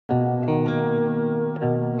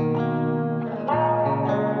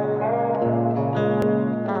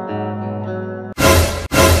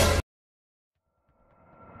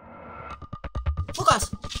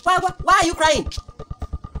are you crying?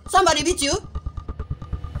 Somebody beat you?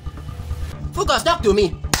 Focus, talk to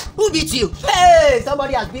me. Who beat you? Hey,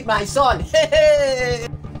 somebody has beat my son. Hey.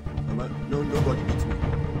 No, nobody beat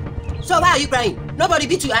me. So why are you crying? Nobody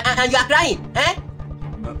beat you and you are crying, eh?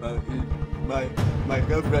 My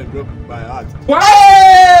girlfriend broke my heart. What?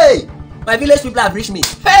 Hey! My village people have reached me.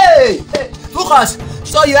 Hey! Hey! Focus!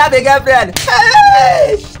 So you have a girlfriend.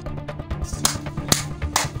 Hey!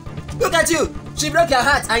 Look at you! She broke your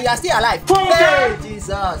heart and you are still alive. Hey!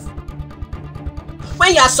 Jesus!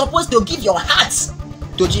 When you are supposed to give your heart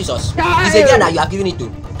to Jesus, it's a girl that you are giving it to,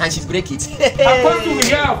 and she's break it.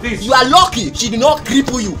 You are lucky she did not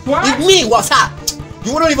cripple you. What? If me was her,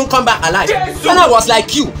 you wouldn't even come back alive. When I was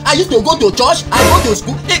like you, I used to go to church, I go to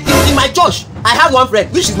school. In my church, I have one friend,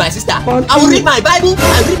 which is my sister. I will read my Bible,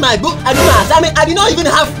 I read my book, I do my assignment. I did not even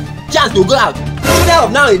have chance to go out. Children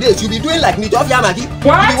of nowadays, you be doing like me, Tof Yamaki.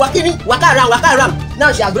 You be walking, waka around.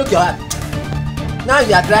 Now she has broke your heart. Now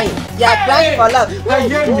you are crying. You are crying for love.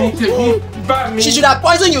 She should have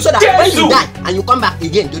poisoned you so that when you die and you come back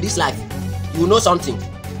again to this life, you will know something.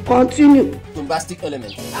 Continue. Bombastic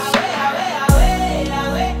element.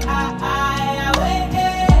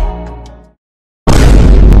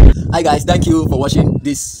 Hi guys, thank you for watching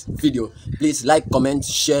this video. Please like, comment,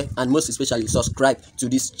 share, and most especially subscribe to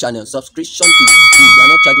this channel. Subscription fee, they are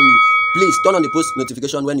not charging you. Please turn on the post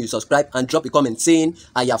notification when you subscribe and drop a comment saying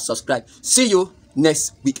I have subscribed. See you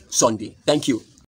next week Sunday. Thank you.